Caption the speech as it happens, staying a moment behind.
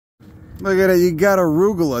Look at it, you got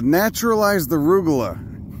arugula. Naturalized arugula.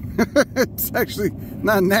 It's actually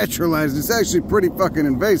not naturalized, it's actually pretty fucking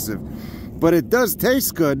invasive. But it does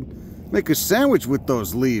taste good. Make a sandwich with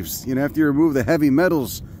those leaves, you know, after you remove the heavy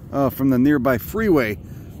metals from the nearby freeway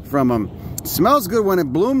from them. Smells good when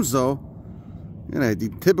it blooms, though. You know, the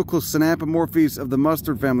typical synapomorphies of the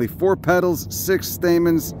mustard family. 4 petals, 6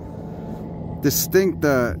 stamens, distinct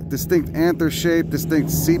anther shape, distinct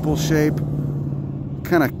sepal shape,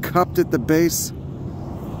 kind of cupped at the base.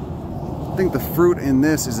 I think the fruit in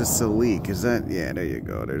this is a salique. Is that? Yeah, there you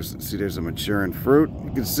go. There's a maturing fruit.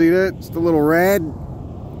 You can see that. It's the little rad.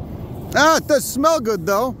 Ah, it does smell good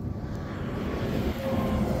though.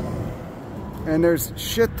 And there's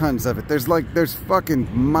shit tons of it. There's fucking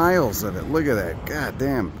miles of it. Look at that. God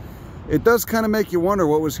damn. It does kind of make you wonder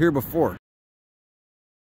what was here before.